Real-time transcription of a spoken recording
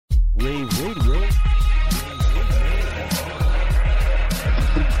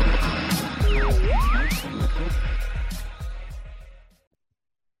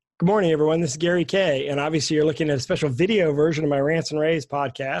Good morning, everyone. This is Gary Kay, and obviously you're looking at a special video version of my Rants and rAVes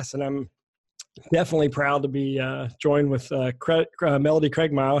podcast, and I'm definitely proud to be joined with Melody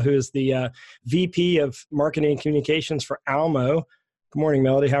Craigmyle, who is the VP of Marketing and Communications for Almo. Good morning,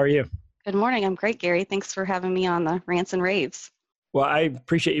 Melody. How are you? Good morning. I'm great, Gary. Thanks for having me on the Rants and rAVes. Well, I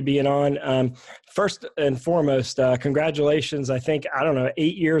appreciate you being on. First and foremost, congratulations. I think,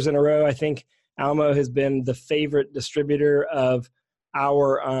 8 years in a row, I think Almo has been the favorite distributor of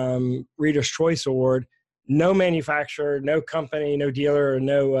our Reader's Choice Award. No manufacturer, no company, no dealer, or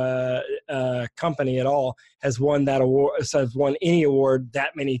no company at all has won that award, has won any award that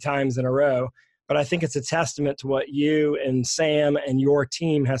many times in a row. But I think it's a testament to what you and Sam and your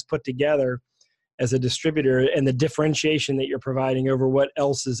team has put together as a distributor and the differentiation that you're providing over what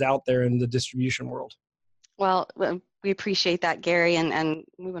else is out there in the distribution world. Well, we appreciate that, Gary, and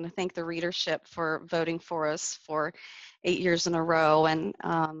we want to thank the readership for voting for us for 8 years in a row. And,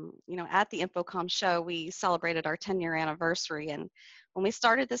 at the InfoComm show, we celebrated our 10-year anniversary. And when we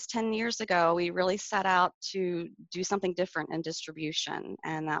started this 10 years ago, we really set out to do something different in distribution.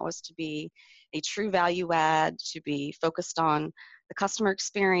 And that was to be a true value add, to be focused on the customer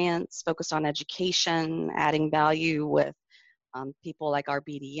experience, focused on education, adding value with people like our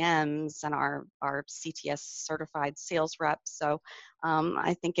BDMs and our CTS certified sales reps. So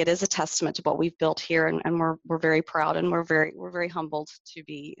I think it is a testament to what we've built here, and we're very proud, and we're very humbled to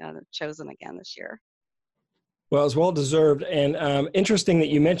be chosen again this year. Well, it's well deserved, and interesting that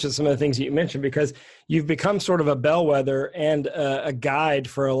you mentioned some of the things that you mentioned, because you've become sort of a bellwether and a guide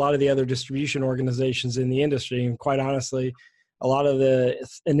for a lot of the other distribution organizations in the industry. And quite honestly, a lot of the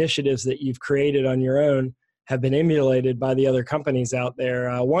initiatives that you've created on your own have been emulated by the other companies out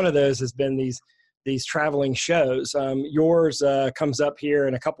there. One of those has been these traveling shows. Yours comes up here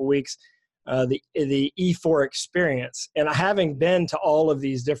in a couple weeks, the E4 Experience. And having been to all of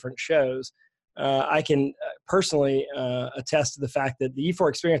these different shows, I can personally attest to the fact that the E4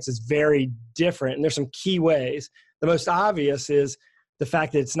 Experience is very different, and there's some key ways. The most obvious is the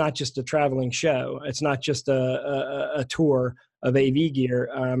fact that it's not just a traveling show. It's not just a tour of AV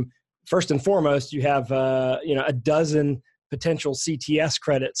gear. First and foremost, you have a dozen potential CTS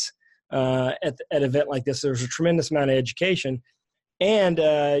credits at an event like this. There's a tremendous amount of education, and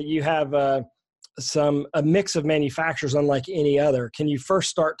you have a mix of manufacturers unlike any other. Can you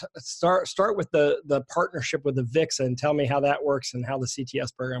first start with the partnership with the AVIXA and tell me how that works and how the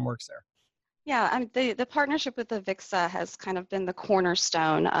CTS program works there? Yeah, the partnership with the AVIXA has kind of been the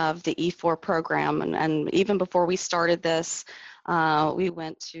cornerstone of the E4 program, and even before we started this, we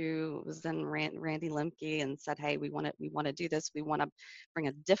went to Randy Lemke and said, hey, we want to do this. We want to bring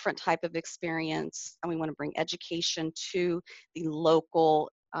a different type of experience, and we want to bring education to the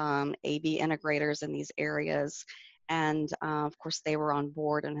local AV integrators in these areas. And of course, they were on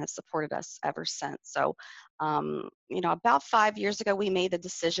board and have supported us ever since. So, about 5 years ago, we made the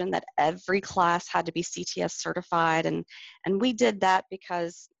decision that every class had to be CTS certified. And we did that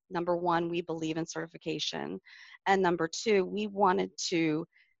because, number one, we believe in certification. And number two, we wanted to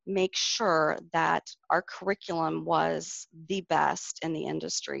make sure that our curriculum was the best in the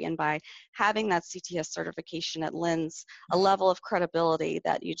industry. And by having that CTS certification, it lends a level of credibility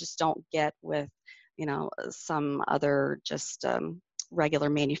that you just don't get with some other just regular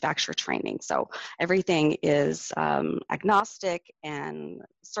manufacturer training. So everything is agnostic and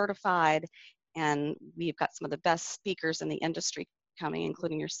certified, and we've got some of the best speakers in the industry coming,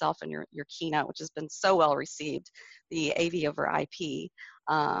 including yourself and your keynote, which has been so well received, the AV over IP,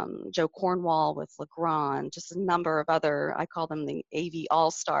 Joe Cornwall with Legrand, just a number of other, I call them the AV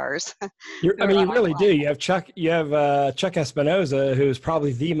all-stars. You really do. You have Chuck Espinoza, who's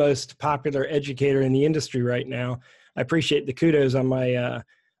probably the most popular educator in the industry right now. I appreciate the kudos on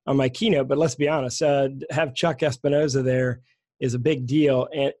my keynote, but let's be honest, have Chuck Espinoza there is a big deal.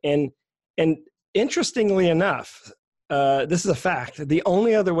 And interestingly enough, this is a fact. The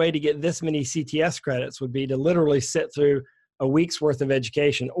only other way to get this many CTS credits would be to literally sit through a week's worth of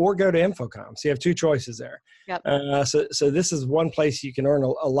education or go to InfoComm. So you have two choices there. Yep. So this is one place you can earn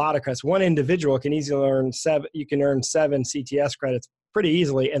a lot of credits. One individual can easily earn seven. You can earn 7 CTS credits pretty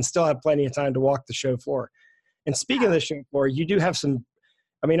easily and still have plenty of time to walk the show floor. And speaking of the show floor, you do have some,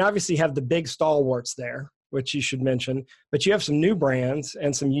 obviously you have the big stalwarts there, which you should mention, but you have some new brands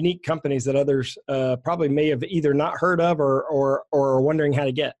and some unique companies that others probably may have either not heard of or are wondering how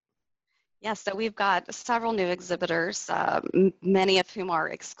to get. Yes, so we've got several new exhibitors, many of whom are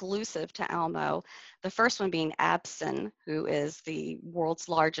exclusive to Almo. The first one being Absen, who is the world's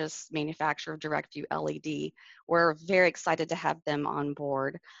largest manufacturer of direct view LED. We're very excited to have them on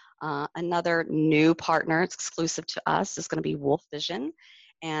board. Another new partner exclusive to us is going to be Wolf Vision.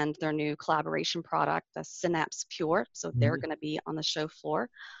 and their new collaboration product, the Synapse Pure. So they're going to be on the show floor.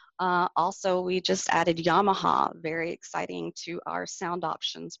 Also, we just added Yamaha, very exciting, to our Sound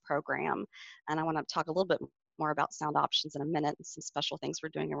Options program. And I want to talk a little bit more about Sound Options in a minute and some special things we're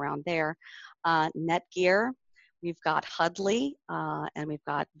doing around there. Netgear, we've got Hudley, and we've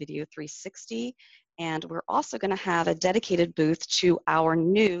got Video 360. And we're also going to have a dedicated booth to our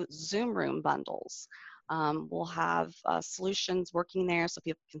new Zoom Room bundles. We'll have solutions working there so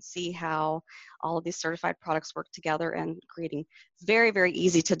people can see how all of these certified products work together and creating very, very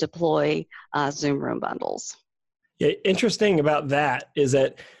easy to deploy Zoom Room bundles. Yeah, interesting about that is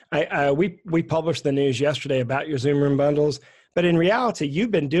that we published the news yesterday about your Zoom Room bundles, but in reality,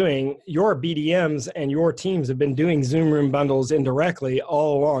 you've been doing, your BDMs and your teams have been doing Zoom Room bundles indirectly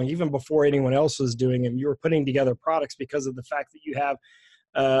all along, even before anyone else was doing them. You were putting together products because of the fact that you have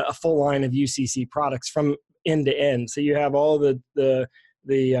a full line of UCC products from end to end. So you have all the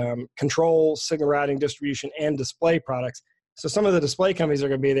control, signal routing, distribution, and display products. So some of the display companies are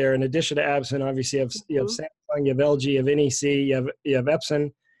going to be there. In addition to Epson, obviously you have Samsung, you have LG, you have NEC, you have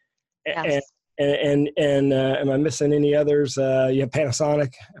Epson, Yes. and am I missing any others? You have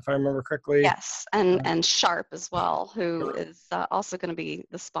Panasonic, if I remember correctly. Yes, and Sharp as well, who is also going to be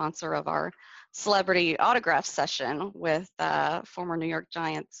the sponsor of our celebrity autograph session with former New York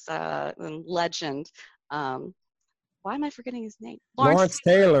Giants legend. Why am I forgetting his name? Lawrence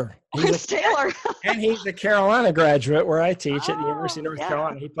Taylor. Lawrence Taylor. And he's a Carolina graduate where I teach at the University of North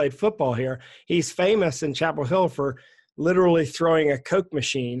Carolina. He played football here. He's famous in Chapel Hill for literally throwing a Coke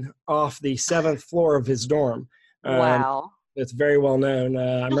machine off the 7th floor of his dorm. Wow. It's very well known.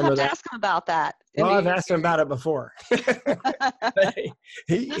 I remember that. Ask him about that. Well, I've asked him about it before.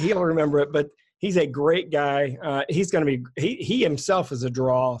 He'll remember it, but he's a great guy. He's going to be, he himself is a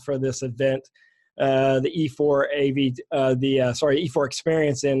draw for this event. The E4 AV, E4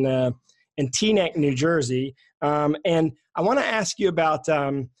 experience in Teaneck, New Jersey. And I want to ask you about,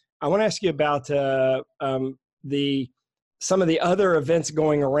 some of the other events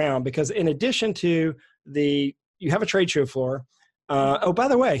going around, because in addition to you have a trade show floor. Oh, by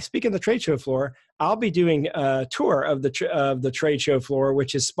the way, speaking of the trade show floor, I'll be doing a tour of the trade show floor,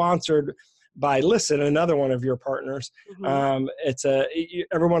 which is sponsored by Listen, another one of your partners.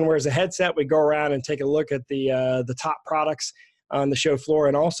 Everyone wears a headset. We go around and take a look at the top products on the show floor,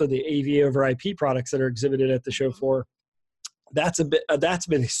 and also the AV over IP products that are exhibited at the show floor. That's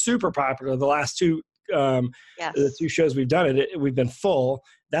been super popular the last two. The two shows we've done we've been full.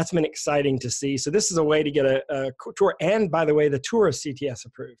 That's been exciting to see. So this is a way to get a tour. And by the way, the tour is CTS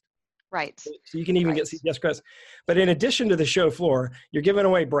approved. Right. So you can even get CTS credits. But in addition to the show floor, you're giving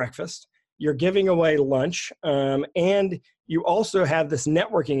away breakfast, you're giving away lunch, and you also have this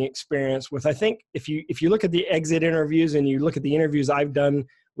networking experience with, I think, if you look at the exit interviews and you look at the interviews I've done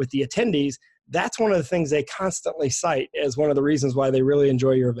with the attendees, that's one of the things they constantly cite as one of the reasons why they really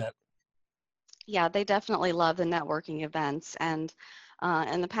enjoy your event. Yeah, they definitely love the networking events. And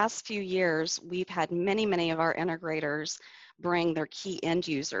in the past few years, we've had many of our integrators bring their key end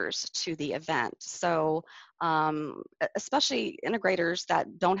users to the event. So especially integrators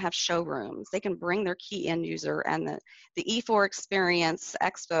that don't have showrooms, they can bring their key end user, and the E4 Experience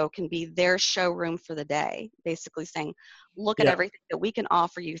Expo can be their showroom for the day, basically saying, look at everything that we can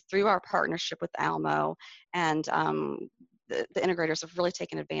offer you through our partnership with Almo. And the integrators have really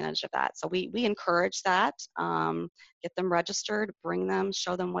taken advantage of that. So we encourage that, get them registered, bring them,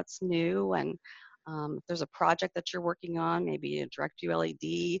 show them what's new. And if there's a project that you're working on, maybe a direct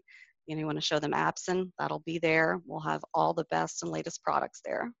ULED, you want to show them Epson, that'll be there. We'll have all the best and latest products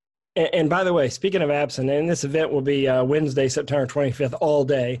there. And by the way, speaking of Epson, and this event will be Wednesday, September 25th, all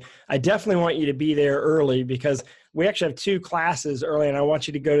day. I definitely want you to be there early, because we actually have 2 classes early, and I want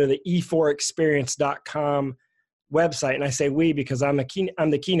you to go to the e4experience.com website. And I say we because I'm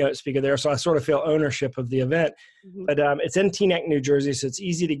the keynote speaker there, so I sort of feel ownership of the event. But it's in Teaneck, New Jersey, so it's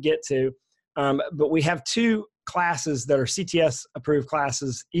easy to get to. But we have 2 classes that are CTS approved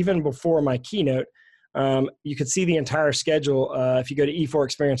classes even before my keynote. You could see the entire schedule if you go to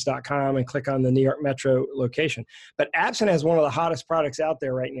e4experience.com and click on the New York Metro location. But Epson has one of the hottest products out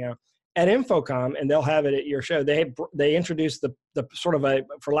there right now at Infocom, and they'll have it at your show. They introduced the sort of a,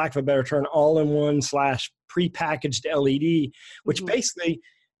 for lack of a better term, all-in-one / prepackaged LED, which basically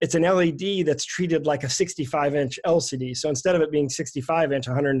it's an LED that's treated like a 65-inch LCD. So instead of it being 65-inch,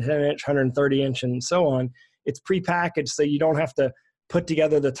 110-inch, 130-inch, and so on, it's prepackaged, so you don't have to put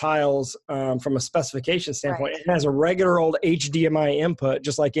together the tiles from a specification standpoint. Right. It has a regular old HDMI input,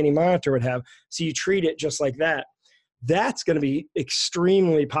 just like any monitor would have. So you treat it just like that. That's going to be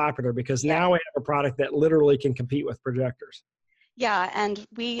extremely popular, because now we have a product that literally can compete with projectors. Yeah, and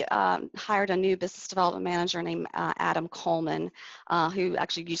we hired a new business development manager named Adam Coleman, who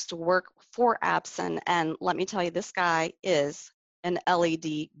actually used to work for Epson. And let me tell you, this guy is an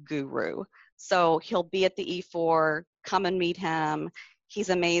LED guru. So he'll be at the E4, come and meet him. He's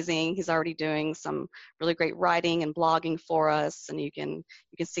amazing. He's already doing some really great writing and blogging for us, and you can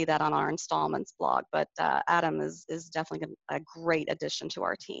see that on our installments blog. But Adam is definitely a great addition to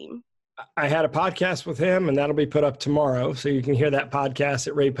our team. I had a podcast with him, and that'll be put up tomorrow. So you can hear that podcast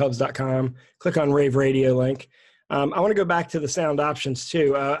at ravepubs.com. Click on Rave Radio link. I want to go back to the sound options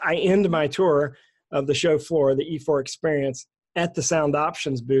too. I end my tour of the show floor, the E4 experience, at the sound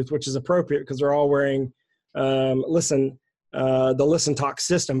options booth, which is appropriate because they're all wearing the Listen Talk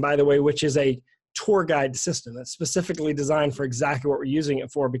system, by the way, which is a tour guide system that's specifically designed for exactly what we're using it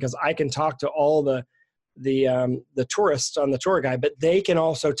for, because I can talk to all the tourists on the tour guide, but they can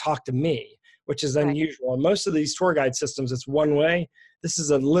also talk to me, which is unusual. And most of these tour guide systems, it's one way. This is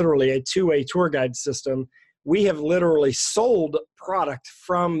literally a two-way tour guide system. We have literally sold product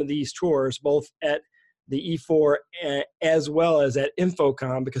from these tours, both at the E4 as well as at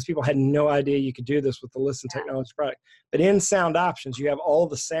Infocom, because people had no idea you could do this with the Listen Technology product. But in Sound Options, you have all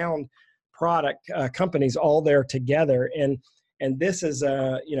the sound product companies all there together. And this is,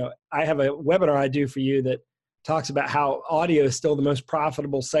 I have a webinar I do for you that talks about how audio is still the most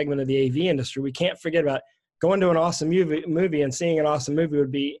profitable segment of the AV industry. We can't forget about going to an awesome movie and seeing an awesome movie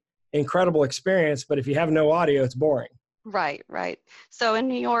would be an incredible experience, but if you have no audio, it's boring. Right. So in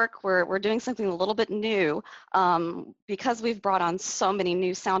New York, we're doing something a little bit new. Because we've brought on so many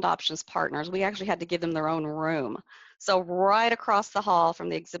new Sound Options partners, we actually had to give them their own room. So right across the hall from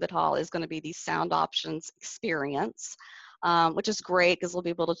the exhibit hall is going to be the Sound Options experience. Which is great because they'll be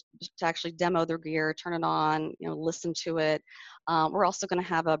able to actually demo their gear, turn it on, listen to it. We're also going to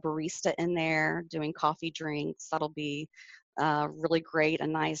have a barista in there doing coffee drinks. That'll be really great, a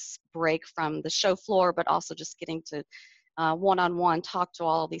nice break from the show floor, but also just getting to one-on-one talk to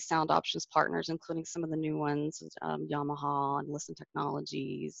all of these Sound Options partners, including some of the new ones, Yamaha and Listen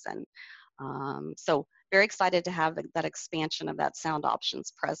Technologies. And so very excited to have that expansion of that Sound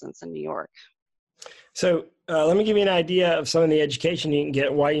Options presence in New York. So let me give you an idea of some of the education you can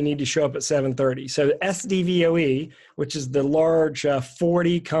get, why you need to show up at 7:30. So SDVOE, which is the large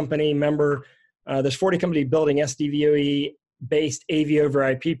 40 company member, there's 40 company building SDVOE based AV over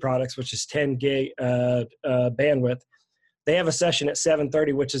IP products, which is 10 gig bandwidth. They have a session at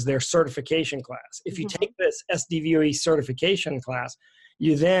 7:30, which is their certification class. If you take this SDVOE certification class,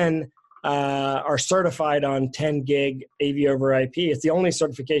 you then are certified on 10 gig AV over IP. It's the only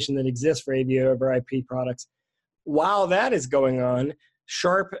certification that exists for AV over IP products. While that is going on,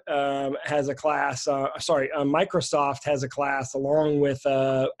 Sharp has a class, Microsoft has a class along with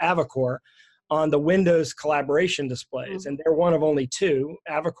Avicor on the Windows collaboration displays. And they're one of only two.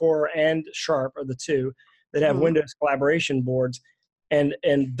 Avicor and Sharp are the two that have Windows collaboration boards. And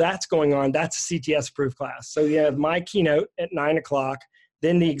that's going on. That's a CTS approved class. So you have my keynote at 9 o'clock.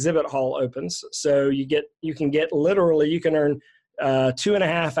 Then the exhibit hall opens. So you can earn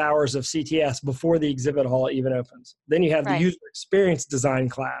 2.5 hours of CTS before the exhibit hall even opens. Then you have the user experience design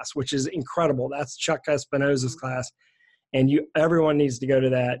class, which is incredible. That's Chuck Espinosa's class. And everyone needs to go to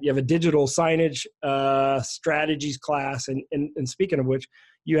that. You have a digital signage strategies class. And speaking of which,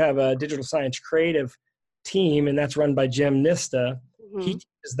 you have a digital signage creative team, and that's run by Jim Nista. He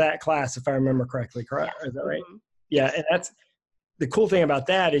teaches that class, if I remember correctly. Correct? Is that right? Yeah, and that's the cool thing about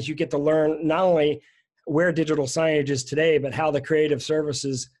that is you get to learn not only where digital signage is today, but how the creative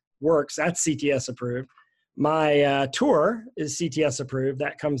services works. That's CTS approved. My tour is CTS approved.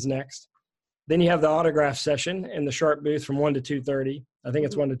 That comes next. Then you have the autograph session in the Sharp booth from 1 to 2:30. I think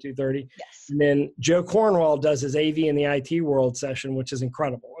it's 1 to 2:30. Yes. And then Joe Cornwall does his AV in the IT world session, which is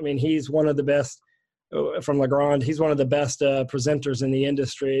incredible. I mean, he's one of the best from Legrand. He's one of the best presenters in the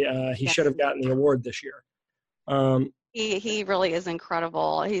industry. He should have gotten the award this year. He really is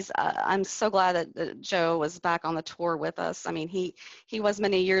incredible. I'm so glad that Joe was back on the tour with us. I mean, he was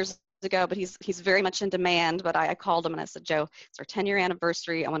many years ago, but he's very much in demand. But I called him and I said, Joe, it's our 10-year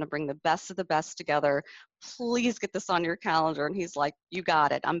anniversary. I want to bring the best of the best together. Please get this on your calendar. And he's like, you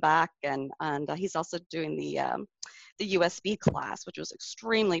got it. I'm back. And he's also doing the USB class, which was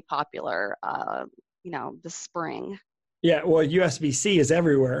extremely popular, this spring. Yeah, well, USB-C is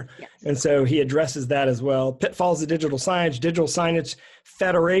everywhere. Yes. And so he addresses that as well. Pitfalls of digital signage. Digital Signage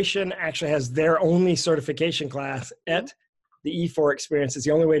Federation actually has their only certification class at the E4 experience. It's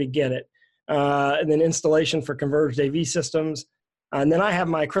the only way to get it. And then installation for converged AV systems. And then I have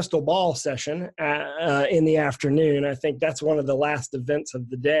my crystal ball session in the afternoon. I think that's one of the last events of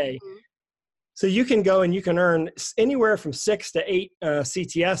the day. So you can go and you can earn anywhere from 6 to 8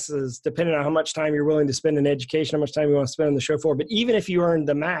 CTSs, depending on how much time you're willing to spend in education, how much time you want to spend on the show floor. But even if you earned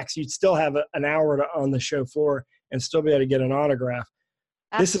the max, you'd still have an hour on the show floor and still be able to get an autograph.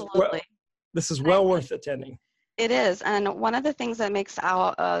 Absolutely. This is well worth attending. It is. And one of the things that makes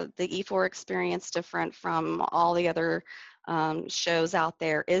the E4 experience different from all the other shows out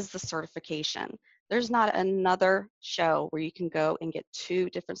there is the certification. There's not another show where you can go and get 2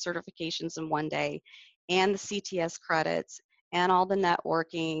 different certifications in one day, and the CTS credits, and all the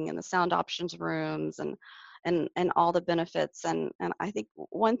networking, and the sound options rooms, and all the benefits. And I think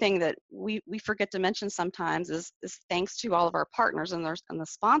one thing that we forget to mention sometimes is thanks to all of our partners and the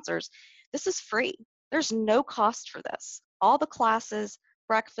sponsors, this is free. There's no cost for this. All the classes,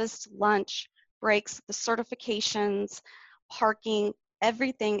 breakfast, lunch, breaks, the certifications, parking,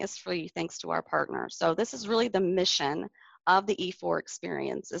 everything is free thanks to our partners. So this is really the mission of the E4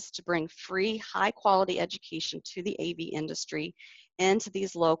 experience, is to bring free, high quality education to the AV industry into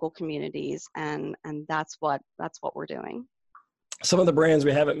these local communities, and that's what we're doing. Some of the brands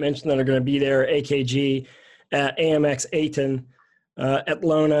we haven't mentioned that are going to be there: AKG, AMX, Aton,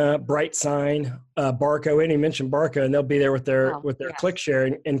 Atlona, Bright Sign, Barco. And you mentioned Barco, and they'll be there with their yes. click share,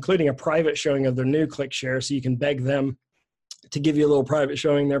 including a private showing of their new click share, so you can beg them to give you a little private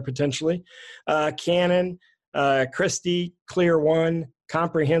showing there potentially. Canon, Christie, Clear One,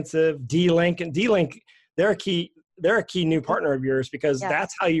 Comprehensive, D-Link. And D-Link, they're a key new partner of yours, because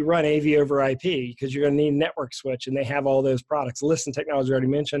that's how you run AV over IP, because you're going to need a network switch, and they have all those products. Listen Technology already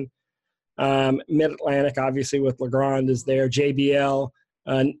mentioned. Mid-Atlantic, obviously, with Legrand is there. JBL,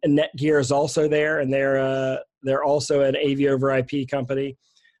 Netgear is also there, and they're also an AV over IP company.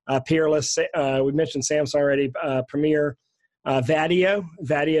 Peerless, we mentioned Samsung already. Premier,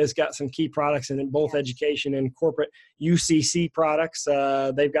 Vadio's got some key products in both education and corporate. UCC products,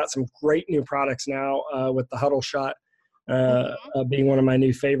 they've got some great new products now, with the Huddle Shot being one of my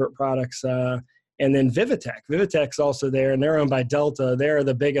new favorite products. And then Vivitech's also there, and they're owned by Delta. They're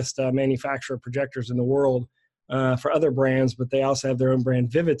the biggest manufacturer of projectors in the world for other brands, but they also have their own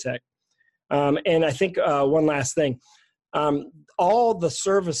brand, Vivitech. And I think one last thing. All the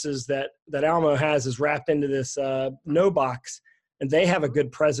services that Almo has is wrapped into this no box, and they have a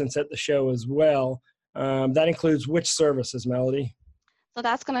good presence at the show as well. That includes which services, Melody? So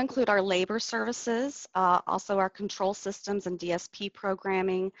that's going to include our labor services, also our control systems and DSP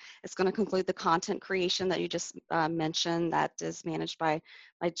programming. It's going to include the content creation that you just mentioned, that is managed by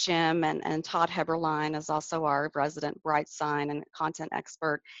Jim, and Todd Heberlein is also our resident Bright Sign and content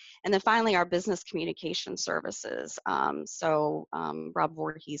expert. And then finally, our business communication services. Rob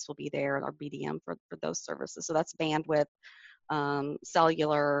Voorhees will be there, our BDM for those services. So that's bandwidth,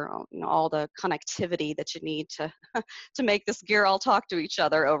 cellular, all the connectivity that you need to to make this gear all talk to each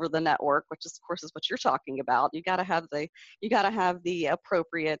other over the network, which is, of course, is what you're talking about. You got to have the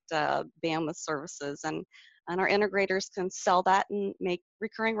appropriate bandwidth services, and our integrators can sell that and make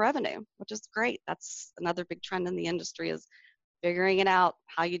recurring revenue, which is great. That's another big trend in the industry, is figuring it out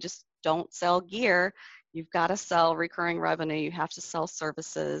how you just don't sell gear. You've got to sell recurring revenue. You have to sell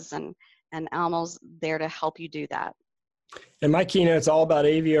services, and Almo's there to help you do that. And my keynote's all about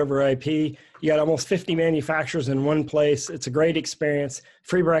AV over IP. You got almost 50 manufacturers in one place. It's a great experience.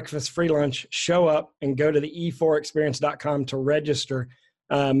 Free breakfast, free lunch. Show up and go to the e4experience.com to register.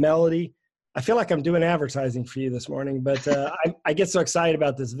 Melody, I feel like I'm doing advertising for you this morning, but I get so excited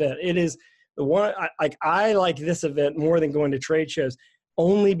about this event. It is the one, I like this event more than going to trade shows,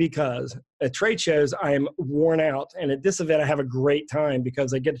 only because at trade shows I am worn out. And at this event I have a great time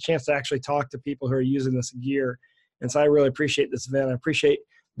because I get a chance to actually talk to people who are using this gear. And so I really appreciate this event. I appreciate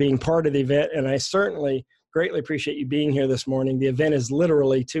being part of the event, and I certainly greatly appreciate you being here this morning. The event is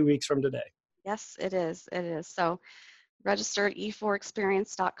literally 2 weeks from today. Yes, it is. It is. So register at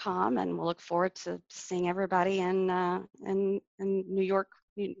e4experience.com, and we'll look forward to seeing everybody in New York,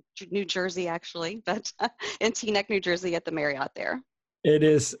 New Jersey, actually, but in Teaneck, New Jersey at the Marriott there. It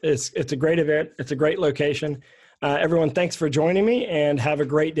is. It's a great event. It's a great location. Everyone, thanks for joining me, and have a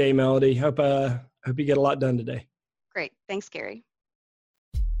great day, Melody. Hope you get a lot done today. Great. Thanks, Gary.